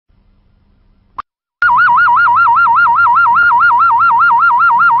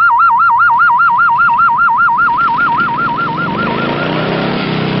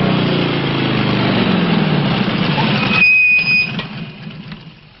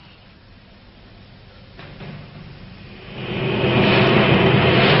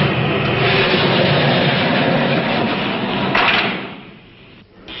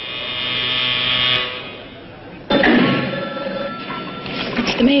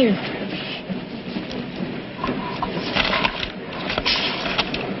here.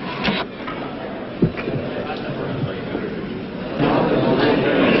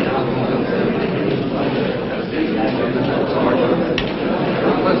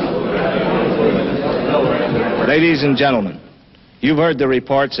 Ladies and gentlemen, you've heard the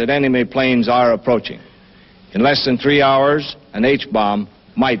reports that enemy planes are approaching. In less than 3 hours, an H-bomb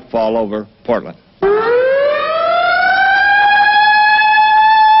might fall over Portland.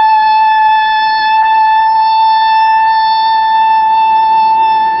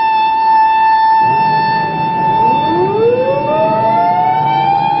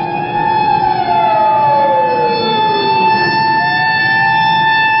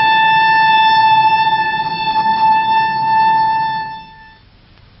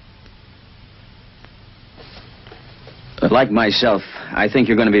 Like myself, I think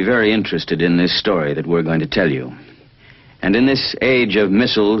you're going to be very interested in this story that we're going to tell you. And in this age of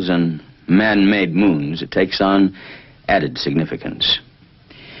missiles and man-made moons, it takes on added significance.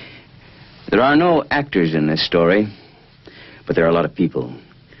 There are no actors in this story, but there are a lot of people.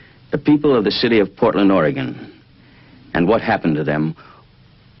 The people of the city of Portland, Oregon, and what happened to them,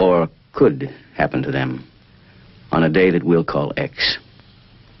 or could happen to them, on a day that we'll call X.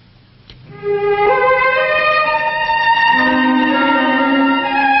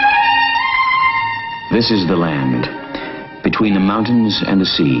 This is the land, between the mountains and the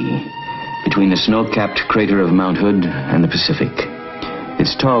sea, between the snow-capped crater of Mount Hood and the Pacific.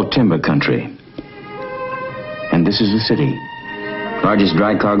 It's tall timber country. And this is the city, largest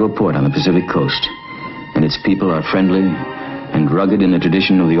dry cargo port on the Pacific coast. And its people are friendly and rugged in the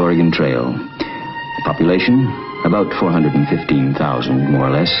tradition of the Oregon Trail. Population, about 415,000, more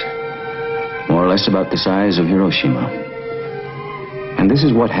or less. More or less about the size of Hiroshima. And this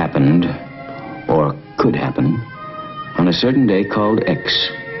is what happened, or could happen, on a certain day called X.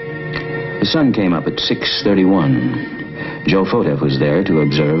 The sun came up at 6:31. Joe Fotev was there to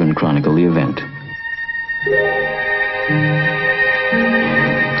observe and chronicle the event.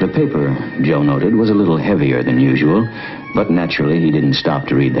 The paper, Joe noted, was a little heavier than usual, but naturally he didn't stop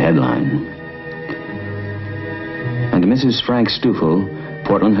to read the headline. And Mrs. Frank Stufel,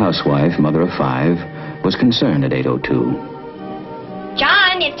 Portland housewife, mother of 5, was concerned at 8:02.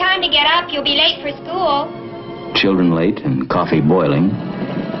 John, it's time to get up. You'll be late for school. Children late and coffee boiling.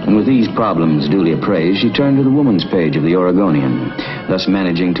 And with these problems duly appraised, she turned to the woman's page of the Oregonian, thus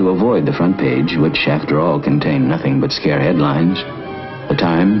managing to avoid the front page, which, after all, contained nothing but scare headlines. The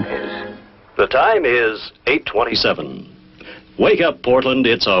time? The time is 8:27. Wake up, Portland.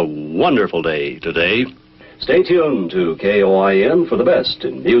 It's a wonderful day today. Stay tuned to KOIN for the best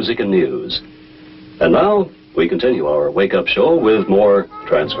in music and news. And now, we continue our wake-up show with more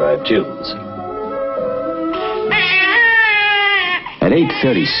transcribed tunes. At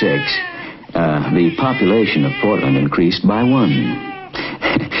 8:36, the population of Portland increased by 1.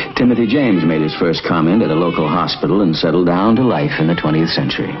 Timothy James made his first comment at a local hospital and settled down to life in the 20th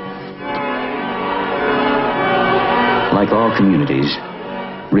century. Like all communities,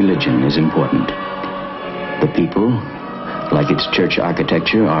 religion is important. The people, like its church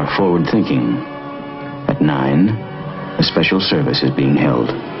architecture, are forward-thinking. At 9, a special service is being held.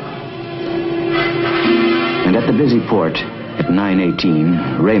 And at the busy port, at 9:18,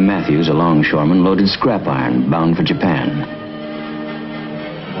 Ray Matthews, a longshoreman, loaded scrap iron bound for Japan.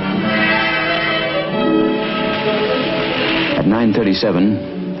 At 9:37,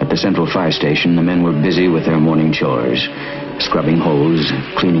 at the central fire station, the men were busy with their morning chores, scrubbing hose,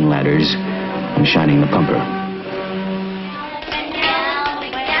 cleaning ladders, and shining the pumper.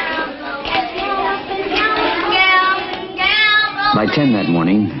 By 10 that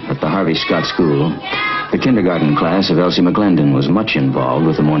morning, at the Harvey Scott School, the kindergarten class of Elsie McClendon was much involved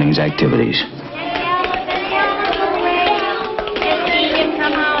with the morning's activities. The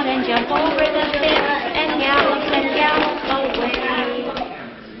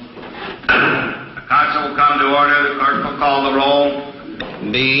council will come to order. The clerk will call the roll.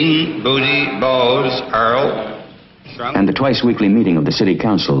 Bean, Booty, Bowes, Earl. And the twice-weekly meeting of the city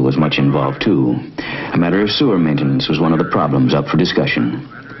council was much involved, too. A matter of sewer maintenance was one of the problems up for discussion.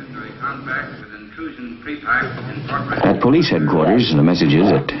 At police headquarters, the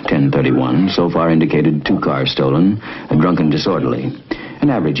messages at 10:31 so far indicated 2 cars stolen, a drunken disorderly. An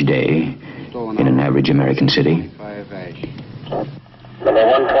average day in an average American city. Number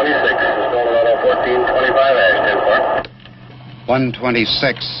 126, stolen auto 1425 Ash, 10-4.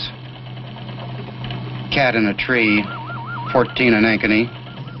 126. Cat in a tree, 14 in Ankeny.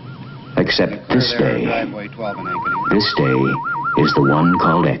 Except this day. This day is the one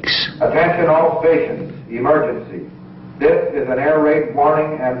called X. Attention all stations, emergency. This is an air raid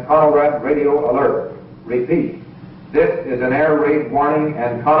warning and Conrad radio alert. Repeat. This is an air raid warning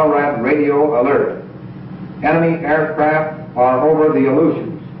and Conrad radio alert. Enemy aircraft are over the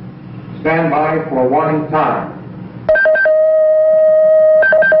Aleutians. Stand by for warning time.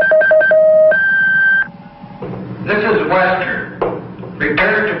 This is Western.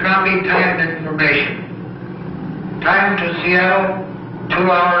 Prepare to copy timed information. Time to Seattle,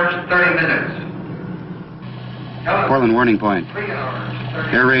 2 hours, 30 minutes. Portland warning point. 3 hours,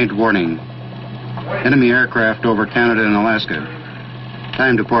 30 Air raid warning. Enemy aircraft over Canada and Alaska.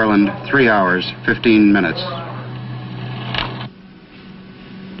 Time to Portland, 3 hours, 15 minutes.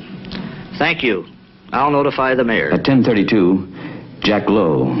 Thank you. I'll notify the mayor. At 10:32, Jack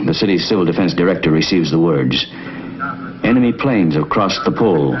Lowe, the city's civil defense director, receives the words. Enemy planes have crossed the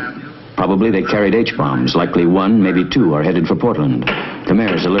pole. Probably they carried H-bombs. Likely one, maybe two, are headed for Portland. The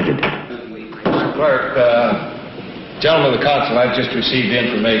mayor is alerted. Mr. Clerk, gentlemen of the council, I've just received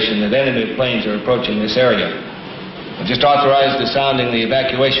information that enemy planes are approaching this area. I just authorized the sounding the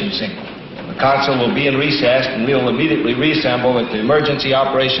evacuation signal. The council will be in recess, and we'll immediately reassemble at the Emergency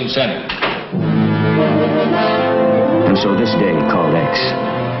Operations Center. And so this day, called X,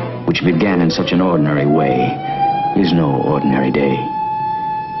 which began in such an ordinary way, is no ordinary day.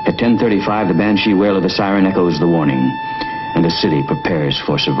 At 10:35, the banshee wail of the siren echoes the warning, and the city prepares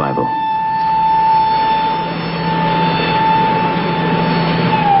for survival.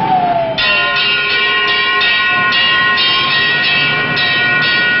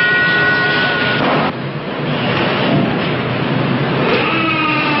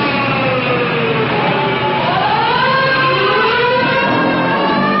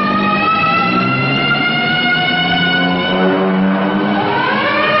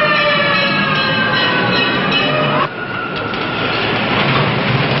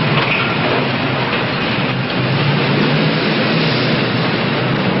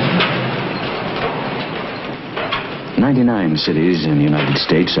 Cities in the United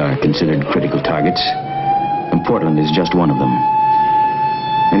States are considered critical targets, and Portland is just one of them.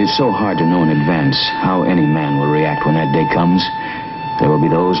 And it's so hard to know in advance how any man will react when that day comes. There will be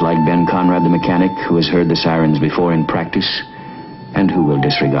those like Ben Conrad the mechanic, who has heard the sirens before in practice, and who will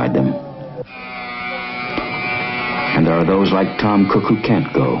disregard them. And there are those like Tom Cook who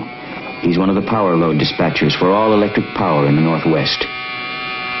can't go. He's one of the power load dispatchers for all electric power in the Northwest.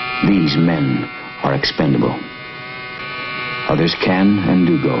 These men are expendable. Others can and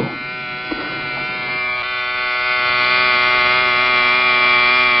do go.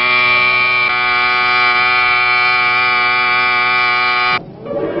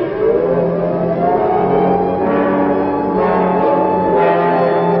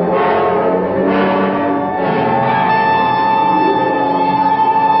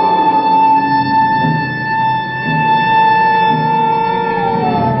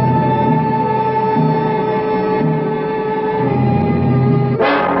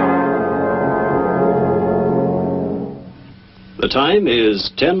 The time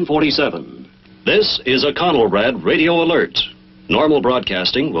is 10:47. This is a Conrad radio alert. Normal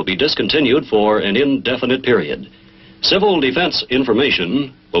broadcasting will be discontinued for an indefinite period. Civil defense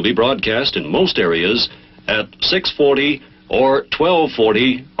information will be broadcast in most areas at 6:40 or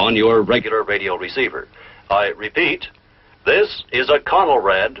 12:40 on your regular radio receiver. I repeat, this is a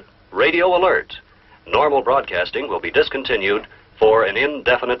Conrad radio alert. Normal broadcasting will be discontinued for an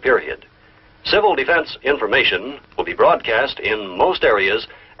indefinite period. Civil defense information will be broadcast in most areas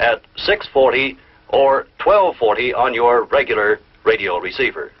at 6:40 or 12:40 on your regular radio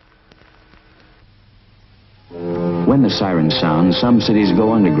receiver. When the sirens sound, some cities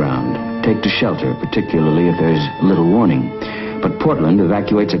go underground, take to shelter, particularly if there's little warning. But Portland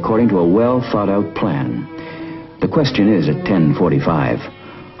evacuates according to a well-thought-out plan. The question is, at 10:45,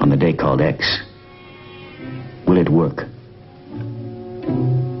 on the day called X, will it work?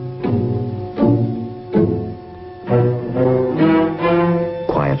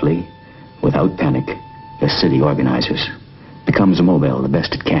 Quietly, without panic, the city organizes, becomes mobile the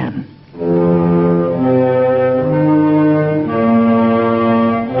best it can.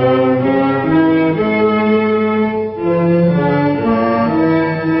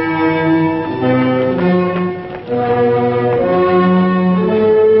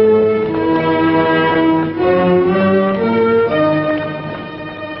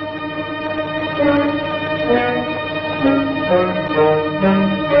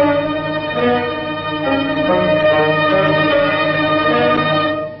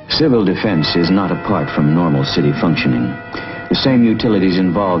 Civil defense is not apart from normal city functioning. The same utilities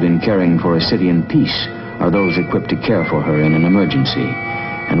involved in caring for a city in peace are those equipped to care for her in an emergency.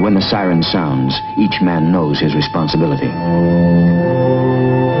 And when the siren sounds, each man knows his responsibility.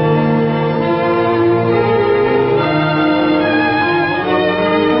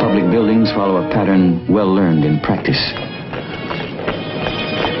 Public buildings follow a pattern well learned in practice.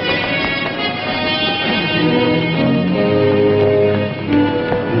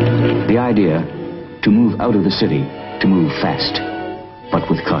 The idea, to move out of the city, to move fast, but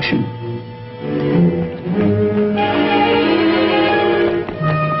with caution.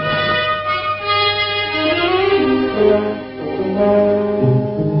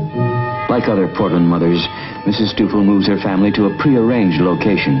 Like other Portland mothers, Mrs. Stufel moves her family to a prearranged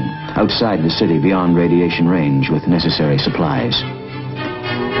location outside the city beyond radiation range with necessary supplies.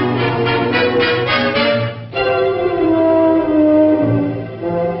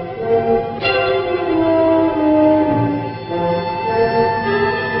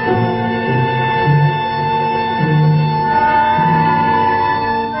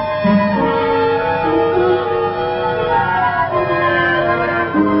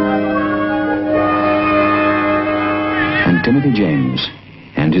 James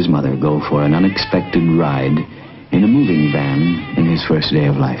and his mother go for an unexpected ride in a moving van in his first day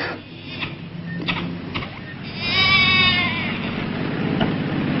of life.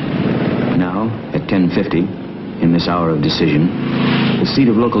 Now, at 10:50, in this hour of decision, the seat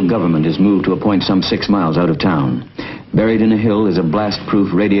of local government is moved to a point some 6 miles out of town. Buried in a hill is a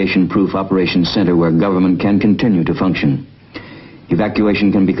blast-proof, radiation-proof operations center where government can continue to function.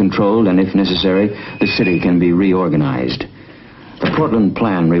 Evacuation can be controlled, and if necessary, the city can be reorganized. The Portland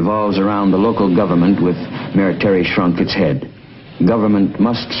plan revolves around the local government with Mayor Terry Schrunk its head. Government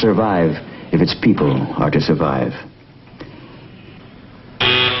must survive if its people are to survive.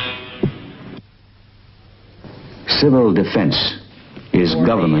 Civil defense is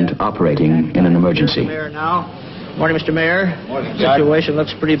government operating in an emergency. Mayor now. Morning, Mr. Mayor. Morning, Jack. The situation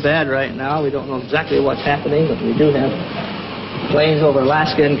looks pretty bad right now. We don't know exactly what's happening, but we do have planes over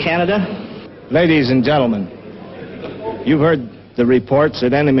Alaska and Canada. Ladies and gentlemen, you've heard the reports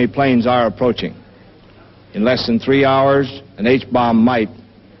that enemy planes are approaching. In less than 3 hours, an H-bomb might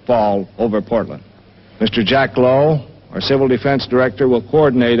fall over Portland. Mr. Jack Lowe, our Civil Defense Director, will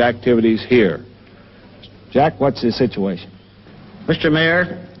coordinate activities here. Jack, what's the situation? Mr.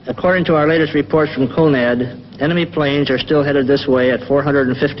 Mayor, according to our latest reports from CONAD, enemy planes are still headed this way at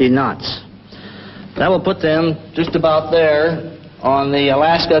 450 knots. That will put them just about there on the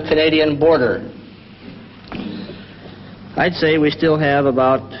Alaska-Canadian border. I'd say we still have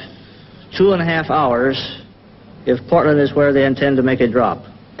about 2.5 hours if Portland is where they intend to make a drop.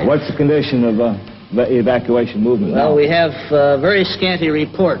 What's the condition of the evacuation movement now? Well, we have very scanty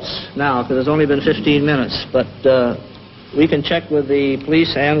reports now because it's only been 15 minutes, but we can check with the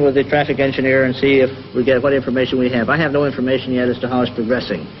police and with the traffic engineer and see if we get what information we have. I have no information yet as to how it's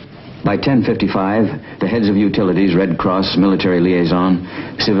progressing. By 10:55, the heads of utilities, Red Cross, Military Liaison,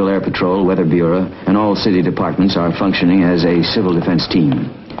 Civil Air Patrol, Weather Bureau, and all city departments are functioning as a civil defense team.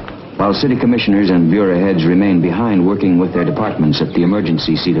 While city commissioners and bureau heads remain behind working with their departments at the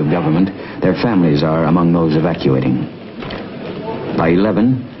emergency seat of government, their families are among those evacuating. By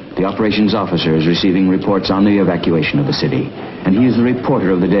 11, the operations officer is receiving reports on the evacuation of the city, and he is the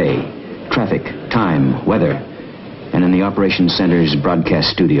reporter of the day, traffic, time, weather, and in the operations center's broadcast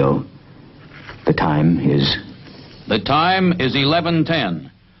studio, the time is... The time is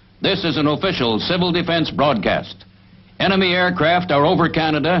 11:10. This is an official civil defense broadcast. Enemy aircraft are over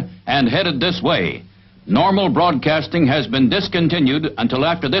Canada and headed this way. Normal broadcasting has been discontinued until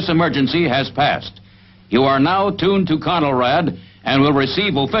after this emergency has passed. You are now tuned to Conelrad and will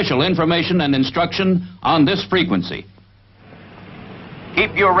receive official information and instruction on this frequency.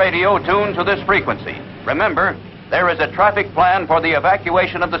 Keep your radio tuned to this frequency. Remember, there is a traffic plan for the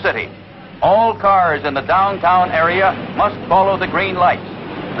evacuation of the city. All cars in the downtown area must follow the green lights.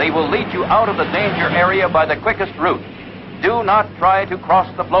 They will lead you out of the danger area by the quickest route. Do not try to cross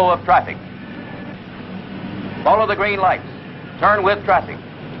the flow of traffic. Follow the green lights. Turn with traffic.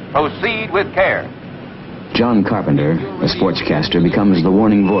 Proceed with care. John Carpenter, a sportscaster, becomes the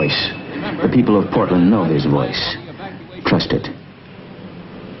warning voice. The people of Portland know his voice. Trust it.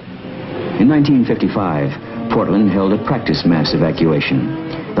 In 1955, Portland held a practice mass evacuation.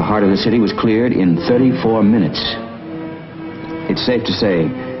 The heart of the city was cleared in 34 minutes. It's safe to say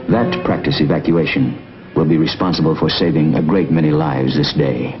that practice evacuation will be responsible for saving a great many lives this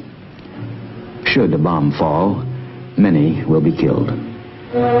day. Should a bomb fall, many will be killed.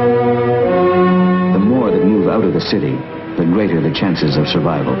 The more that move out of the city, the greater the chances of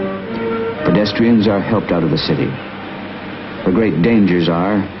survival. Pedestrians are helped out of the city. The great dangers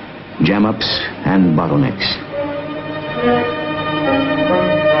are jam-ups and bottlenecks.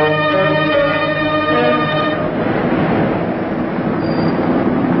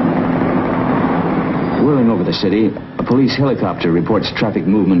 Whirling over the city, a police helicopter reports traffic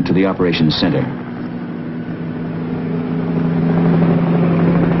movement to the operations center.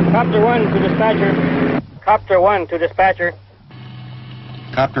 Copter 1 to dispatcher. Copter 1 to dispatcher.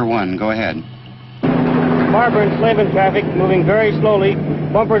 Copter 1, go ahead. Barber and Slavin traffic moving very slowly,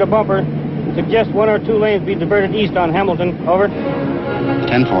 bumper to bumper. Suggest 1 or 2 lanes be diverted east on Hamilton. Over.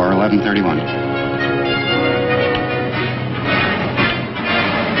 10-4, 1131.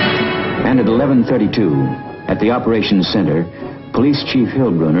 And at 11:32, at the operations center, Police Chief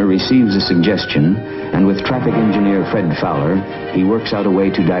Hillbrunner receives a suggestion, and with traffic engineer Fred Fowler, he works out a way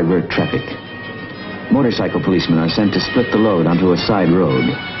to divert traffic. Motorcycle policemen are sent to split the load onto a side road.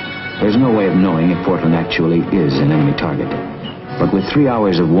 There's no way of knowing if Portland actually is an enemy target. But with 3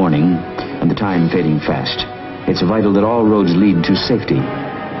 hours of warning, and the time fading fast, it's vital that all roads lead to safety,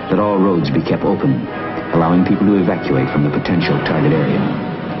 that all roads be kept open, allowing people to evacuate from the potential target area.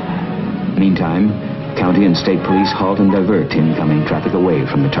 Meantime, county and state police halt and divert incoming traffic away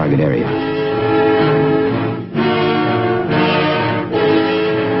from the target area.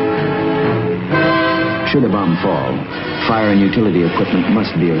 Should a bomb fall, fire and utility equipment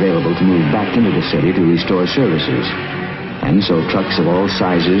must be available to move back into the city to restore services. And so trucks of all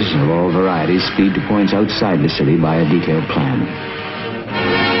sizes, of all varieties, speed to points outside the city by a detailed plan.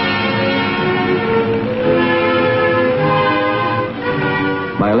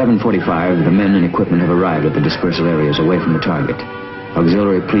 By 11:45, the men and equipment have arrived at the dispersal areas away from the target.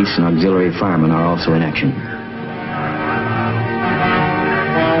 Auxiliary police and auxiliary firemen are also in action.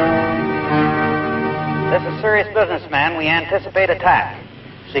 This is serious business, man. We anticipate attack.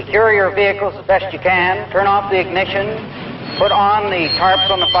 Secure your vehicles as best you can. Turn off the ignition. Put on the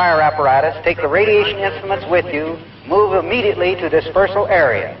tarps on the fire apparatus. Take the radiation instruments with you. Move immediately to dispersal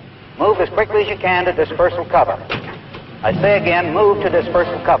area. Move as quickly as you can to dispersal cover. I say again, move to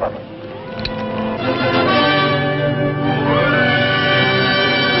dispersal cover.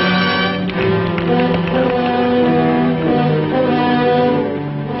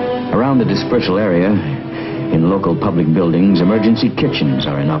 Around the dispersal area, in local public buildings, emergency kitchens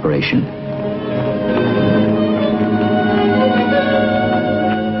are in operation.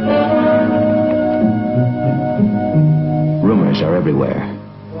 Rumors are everywhere.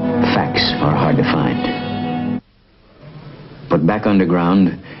 Facts are hard to find. But back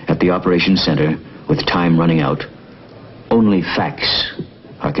underground, at the operations center, with time running out, only facts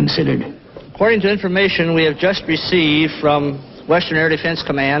are considered. According to information we have just received from Western Air Defense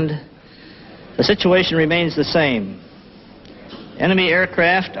Command, the situation remains the same. Enemy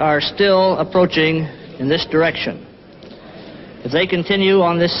aircraft are still approaching in this direction. If they continue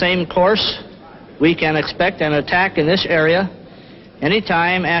on this same course, we can expect an attack in this area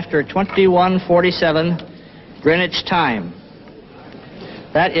anytime after 21:47 Greenwich time.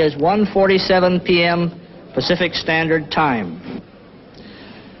 That is 1:47 p.m. Pacific Standard Time.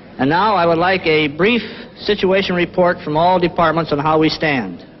 And now I would like a brief situation report from all departments on how we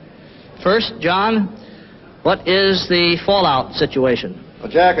stand. First, John, what is the fallout situation? Well,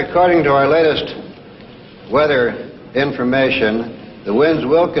 Jack, according to our latest weather information, the winds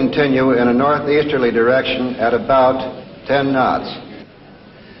will continue in a northeasterly direction at about 10 knots.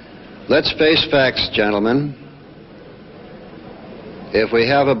 Let's face facts, gentlemen. If we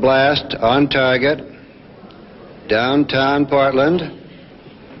have a blast on target, downtown Portland,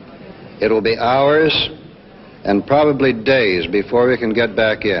 it will be hours and probably days before we can get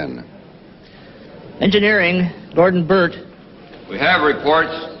back in. Engineering, Gordon Burt. We have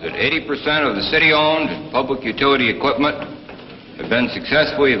reports that 80% of the city-owned and public utility equipment have been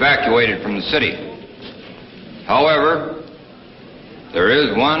successfully evacuated from the city. However, there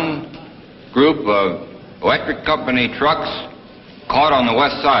is one group of electric company trucks caught on the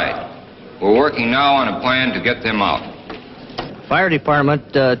west side. We're working now on a plan to get them out. Fire Department,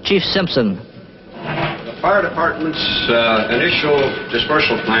 Chief Simpson. The fire department's initial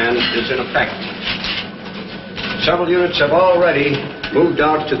dispersal plan is in effect. Several units have already moved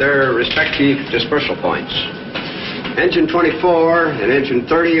out to their respective dispersal points. Engine 24 and Engine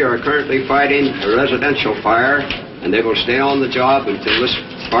 30 are currently fighting a residential fire, and they will stay on the job until this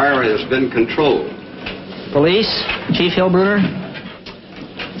fire has been controlled. Police, Chief Hillbrunner.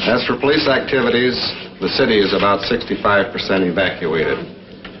 As for police activities, the city is about 65% evacuated.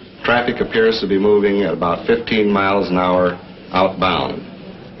 Traffic appears to be moving at about 15 miles an hour outbound.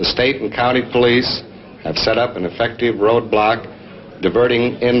 The state and county police have set up an effective roadblock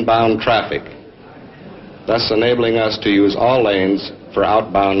diverting inbound traffic, thus enabling us to use all lanes for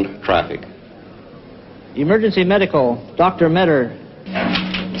outbound traffic. Emergency medical, Dr. Metter.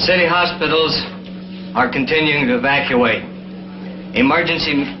 City hospitals are continuing to evacuate.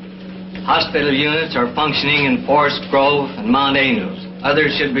 Emergency Hospital units are functioning in Forest Grove and Mount Ainus.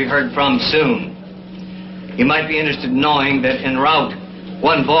 Others should be heard from soon. You might be interested in knowing that en route,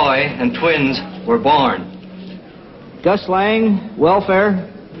 one boy and twins were born. Gus Lang, welfare.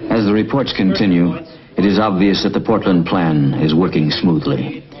 As the reports continue, it is obvious that the Portland plan is working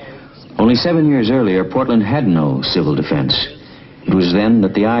smoothly. Only 7 years earlier, Portland had no civil defense. It was then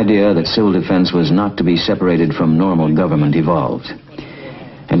that the idea that civil defense was not to be separated from normal government evolved.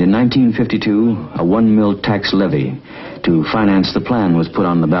 And in 1952, a 1 mil tax levy to finance the plan was put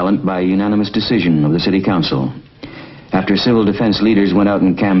on the ballot by unanimous decision of the City Council. After civil defense leaders went out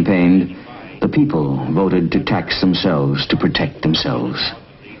and campaigned, the people voted to tax themselves to protect themselves.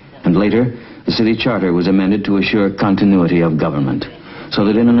 And later, the city charter was amended to assure continuity of government, so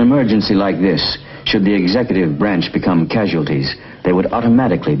that in an emergency like this, should the executive branch become casualties, they would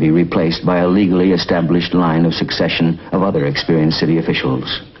automatically be replaced by a legally established line of succession of other experienced city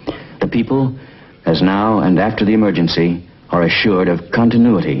officials. The people, as now and after the emergency, are assured of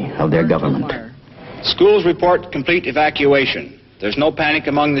continuity of their government. Schools report complete evacuation. There's no panic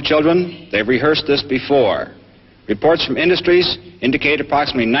among the children. They've rehearsed this before. Reports from industries indicate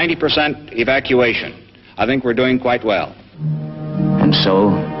approximately 90% evacuation. I think we're doing quite well. And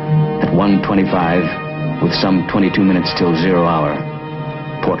so, at 1:25, with some 22 minutes till 0 hour,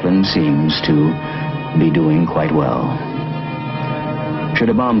 Portland seems to be doing quite well. Should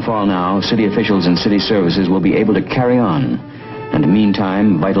a bomb fall now, city officials and city services will be able to carry on. And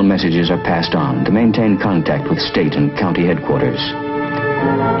meantime, vital messages are passed on to maintain contact with state and county headquarters.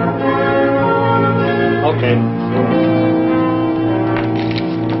 Okay.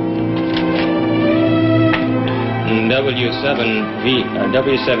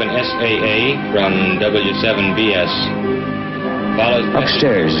 W7SAA from W7BS.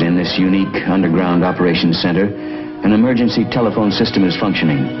 Upstairs in this unique underground operations center, an emergency telephone system is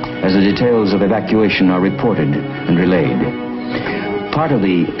functioning as the details of evacuation are reported and relayed. Part of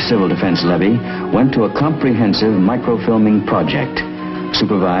the civil defense levy went to a comprehensive microfilming project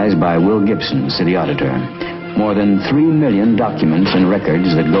supervised by Will Gibson, city auditor. More than 3 million documents and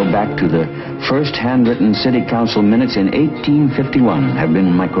records that go back to the first handwritten city council minutes in 1851 have been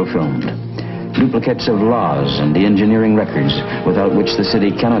microfilmed. Duplicates of laws and the engineering records without which the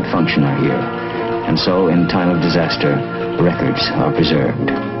city cannot function are here. And so, in time of disaster, records are preserved.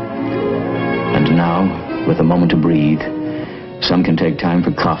 And now, with a moment to breathe, some can take time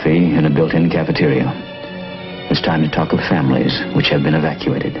for coffee in a built-in cafeteria. It's time to talk of families which have been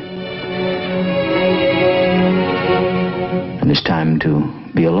evacuated. And it's time to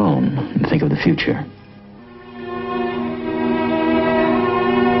be alone and think of the future.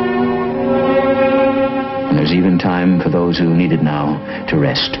 And there's even time for those who need it now to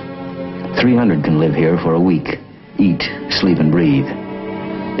rest. 300 can live here for a week, eat, sleep, and breathe.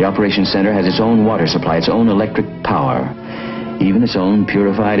 The operations center has its own water supply, its own electric power, even its own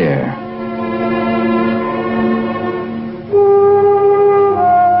purified air.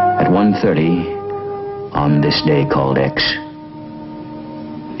 At 1:30, on this day called X,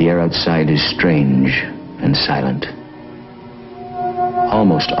 the air outside is strange and silent.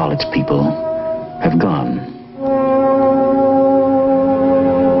 Almost all its people have gone.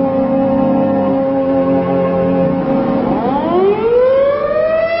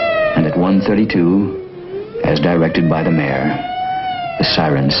 And at 1:32, as directed by the mayor, the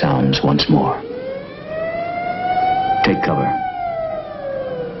siren sounds once more. Take cover.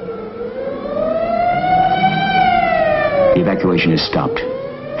 The evacuation is stopped,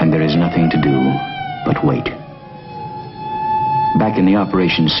 and there is nothing to do but wait. Back in the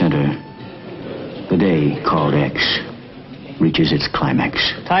operations center, the day called X reaches its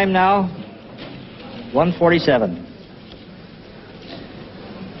climax. Time now, 1:47.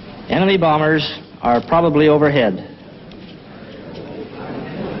 Enemy bombers are probably overhead.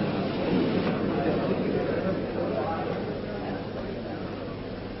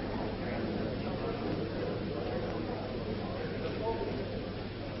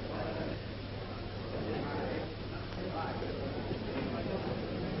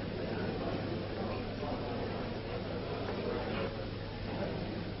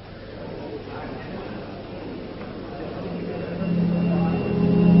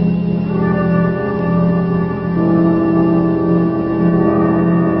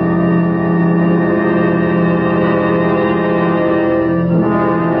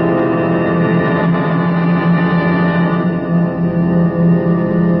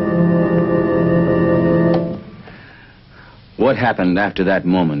 What happened after that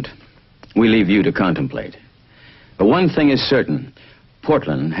moment, we leave you to contemplate. But one thing is certain,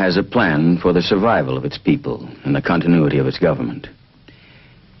 Portland has a plan for the survival of its people and the continuity of its government.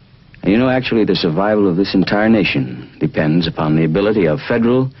 You know, actually, the survival of this entire nation depends upon the ability of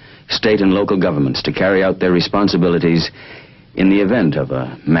federal, state, and local governments to carry out their responsibilities in the event of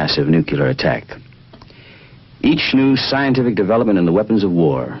a massive nuclear attack. Each new scientific development in the weapons of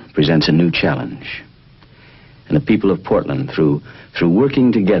war presents a new challenge. And the people of Portland, through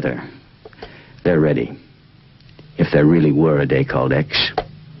working together, they're ready. If there really were a day called X.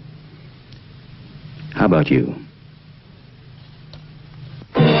 How about you?